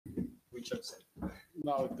Richardson.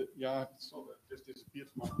 Nou, ja, het is disappeared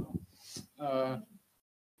from my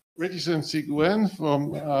Richardson Ciguene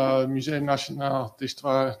from Musée National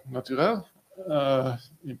d'Histoire Naturelle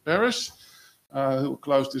in Paris. Who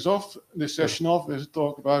closed this off. This session off is a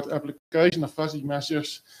talk about application of fuzzy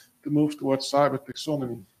measures to move towards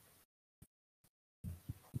cyber-taxonomy.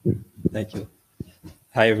 Thank you.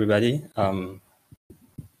 Hi, everybody.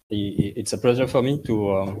 It's a pleasure for me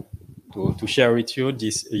to share with you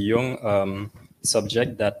this young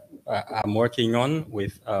subject that I'm working on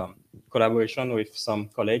with collaboration with some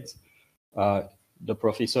colleagues, the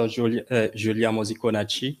Professor Julia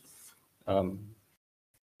Mosiconacci,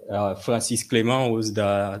 Francis Clément, who's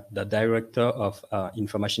the director of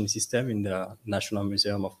information system in the National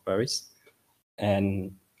Museum of Paris,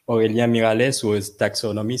 and Aurélien Miralles, who is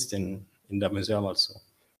taxonomist in the museum also.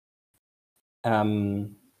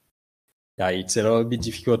 Yeah, it's a little bit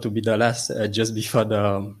difficult to be the last just before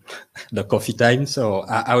the coffee time, so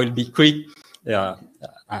I will be quick. Yeah,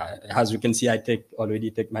 as you can see, I already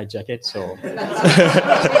take my jacket, so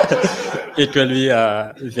it will be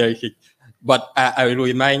very quick. But I will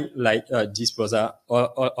remind, like this was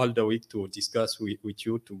all the week to discuss with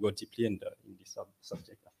you to go deeply in this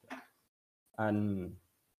subject. And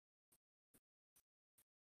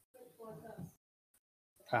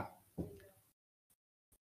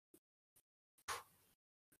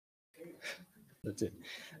that's it.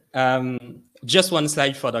 Just one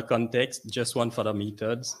slide for the context, just one for the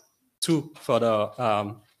methods, two for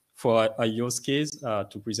the for a use case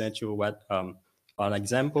to present you what an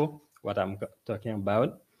example what I'm talking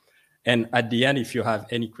about. And at the end, if you have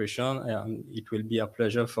any question, it will be a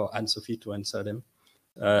pleasure for Anne-Sophie to answer them.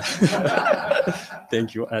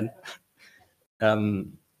 Thank you, Anne.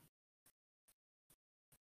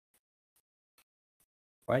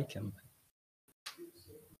 Why can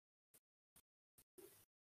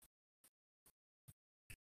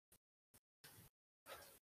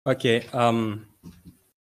Okay.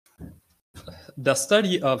 The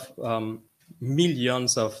study of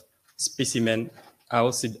millions of specimens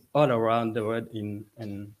housed all around the world in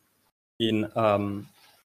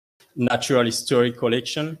natural history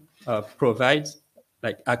collection provides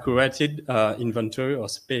like accurate inventory of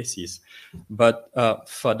species. But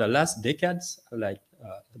for the last decades, like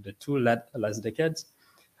the two last decades,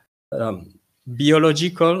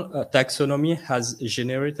 biological taxonomy has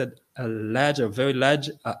generated a very large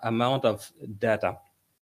amount of data.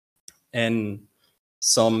 And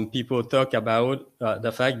some people talk about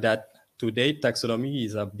the fact that today taxonomy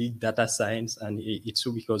is a big data science, and it's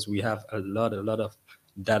true because we have a lot of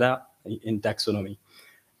data in taxonomy.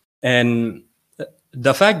 And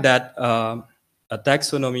the fact that a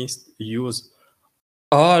taxonomist use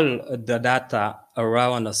all the data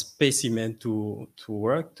around a specimen to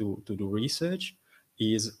work, to do research,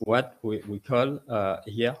 is what we call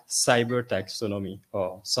here cyber-taxonomy,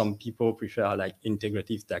 or some people prefer like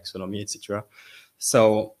integrative taxonomy, etc.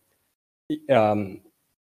 So the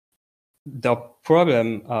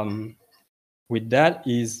problem with that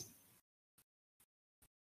is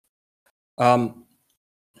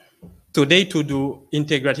today, to do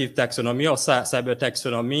integrative taxonomy or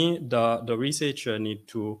cyber-taxonomy, the researcher need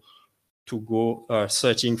to go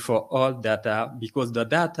searching for all data, because the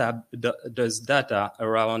data, those data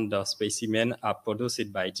around the specimen are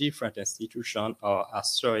produced by different institutions or are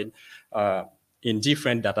stored in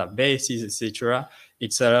different databases, etc.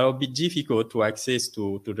 It's a little bit difficult to access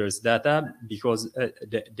to those data because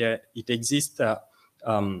it exists a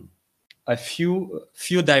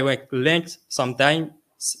few direct links sometimes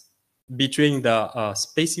between the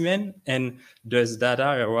specimen and those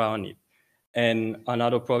data around it. And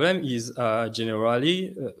another problem is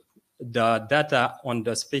generally the data on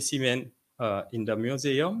the specimen in the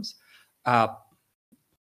museums are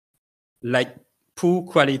like poor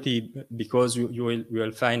quality, because you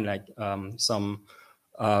will find like some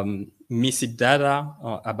missing data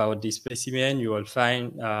about the specimen. You will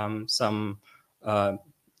find some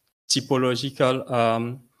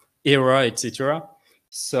typological error, etc.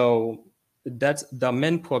 So that's the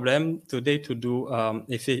main problem today to do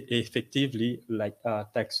effectively like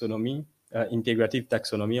taxonomy, integrative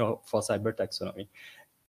taxonomy, or for cyber taxonomy.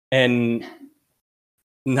 And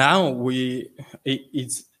now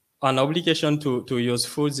it's an obligation to use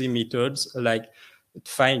fuzzy methods, like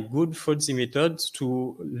find good fuzzy methods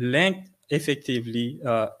to link effectively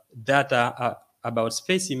data about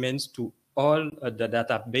specimens to all the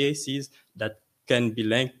databases that can be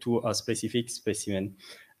linked to a specific specimen.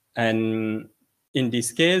 And in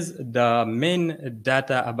this case, the main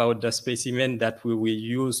data about the specimen that we will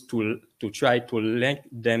use to to try to link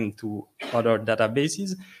them to other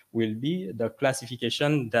databases will be the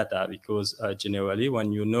classification data, because generally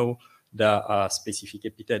when you know the specific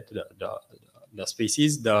epithet, the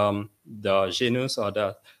species, the genus or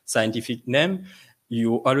the scientific name,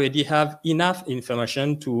 you already have enough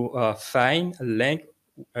information to find a link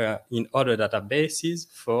in other databases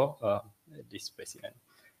for this specimen.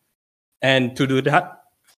 And to do that,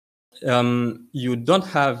 you don't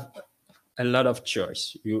have a lot of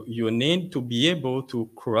choice. You need to be able to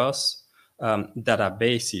cross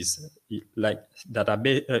databases, like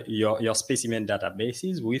your specimen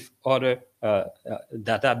databases with other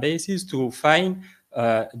databases to find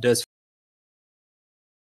the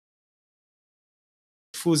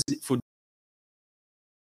food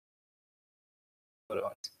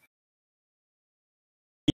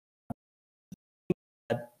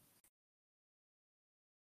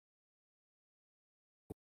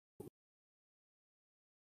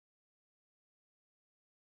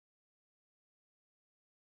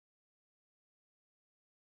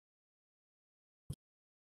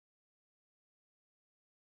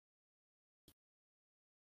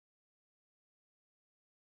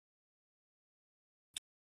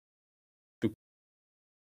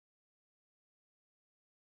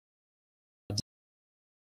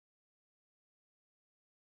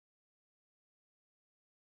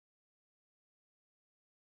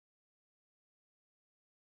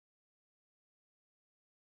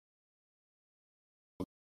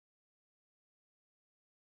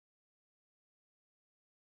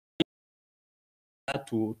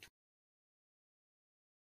to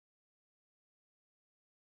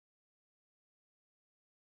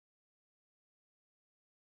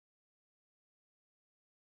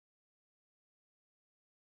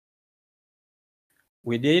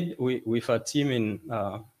we did with a team in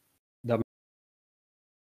the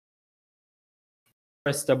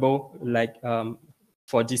testable, like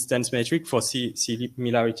for distance metric, for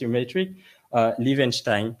similarity metric,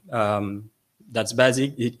 Liebenstein. That's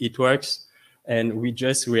basic. It works, and we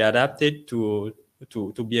just readapted to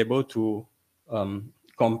be able to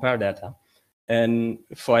compare data. And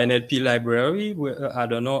for NLP library, I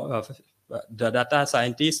don't know, the data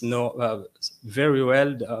scientists know very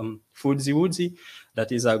well Fuzzy.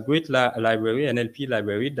 That is a great library, NLP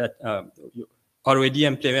library that already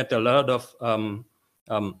implement a lot of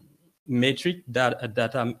metric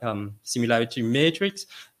data similarity matrix,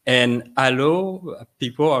 and allow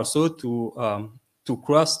people also to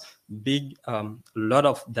cross big lot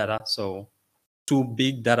of data, so two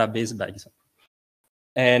big database by example.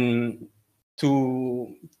 And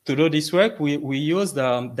to do this work, we use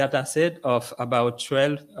the data set of about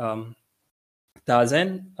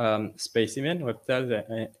 12,000 specimens, reptiles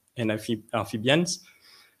and amphibians.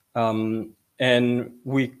 And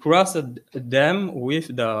we crossed them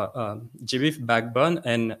with the GBIF backbone,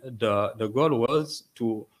 and the goal was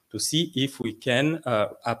to see if we can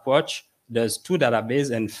approach those two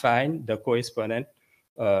databases and find the correspondent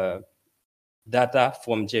data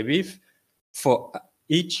from GBIF for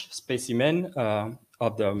each specimen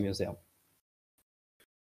of the museum.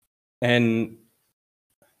 And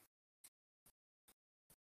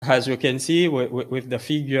as you can see with the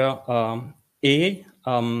figure A,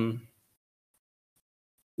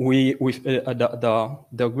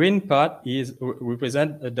 the green part is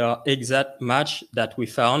represent the exact match that we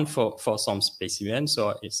found for some specimens,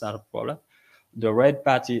 so it's not a problem. The red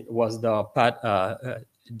part was the part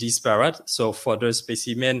disparate, so for the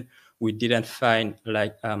specimen we didn't find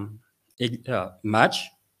like match.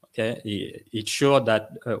 Okay, it showed that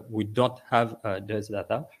we don't have this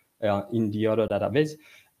data in the other database,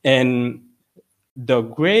 and the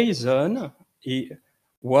gray zone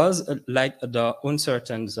was like the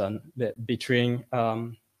uncertain zone between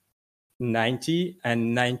 90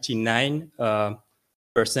 and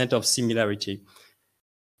 99% of similarity.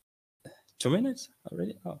 2 minutes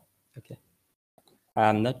already? Oh, okay.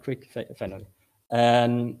 I'm not quick finally.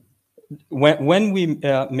 And when we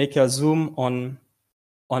make a zoom on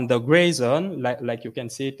the gray zone, like you can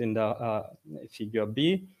see it in the figure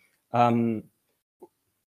B,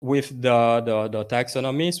 with the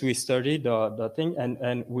taxonomies, we studied the thing,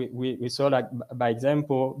 and we saw, like, by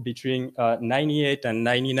example, between 98 and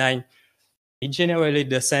 99, it's generally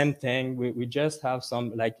the same thing. We just have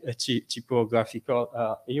some like a typographical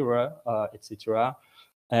error, etc.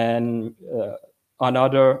 And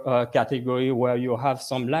another category where you have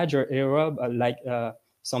some larger error, like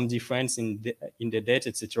some difference in the date,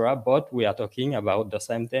 etc. But we are talking about the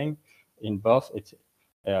same thing in both.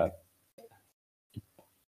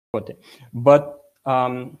 But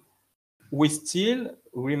we still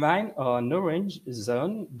remain an orange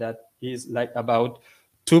zone that is like about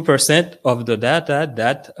 2% of the data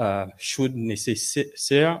that should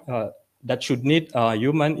need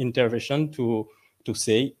human intervention to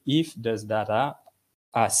say if those data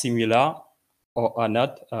are similar or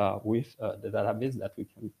not with the database that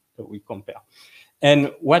we compare.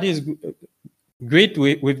 And what is great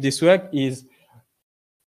with this work is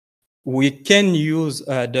we can use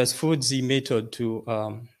the fuzzy method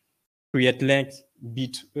to create links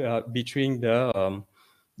between the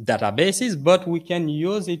databases, but we can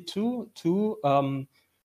use it to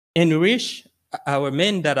enrich our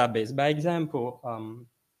main database. By example,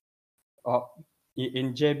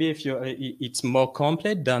 in JB, it's more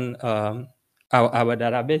complete than our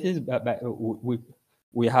databases, but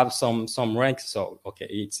we have some ranks. So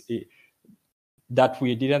okay, that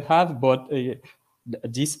we didn't have, but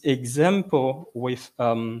this example with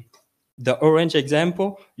the orange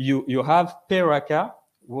example, you have Peraka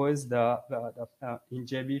was the in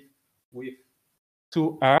JB with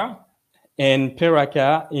 2R, and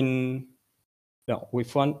Peraka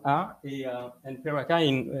with 1R, and Peraka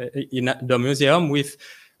in the museum with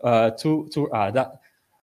 2R. That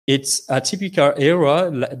it's a typical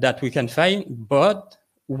error that we can find, but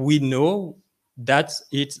we know that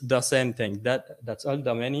it's the same thing. That's all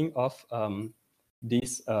the meaning of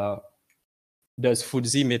this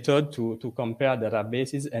fuzzy method to compare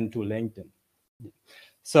databases and to link them.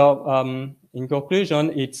 So in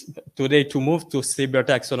conclusion, it's today to move to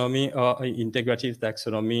Cyber-Taxonomy or integrative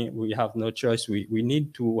taxonomy, we have no choice. We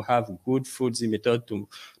need to have good fuzzy method to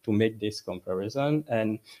make this comparison.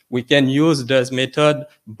 And we can use this method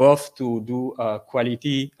both to do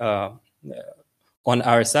quality on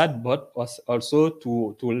our side, but also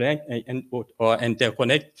to link or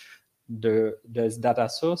interconnect those data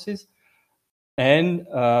sources. And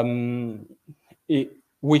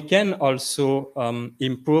we can also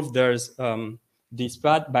improve this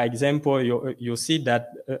part. By example, you see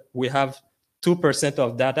that we have 2%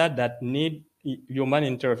 of data that need human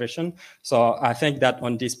intervention. So I think that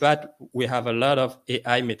on this part, we have a lot of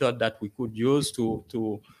AI method that we could use to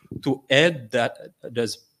add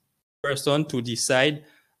this person to decide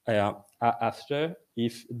after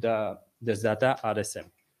if the data are the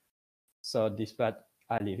same. So this part,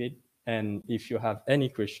 I leave it. And if you have any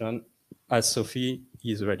question, as Sophie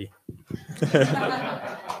is ready.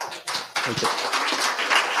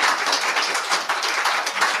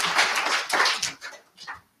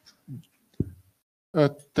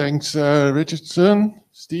 Okay. Thanks, Richardson.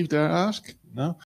 Steve, dare I ask? No?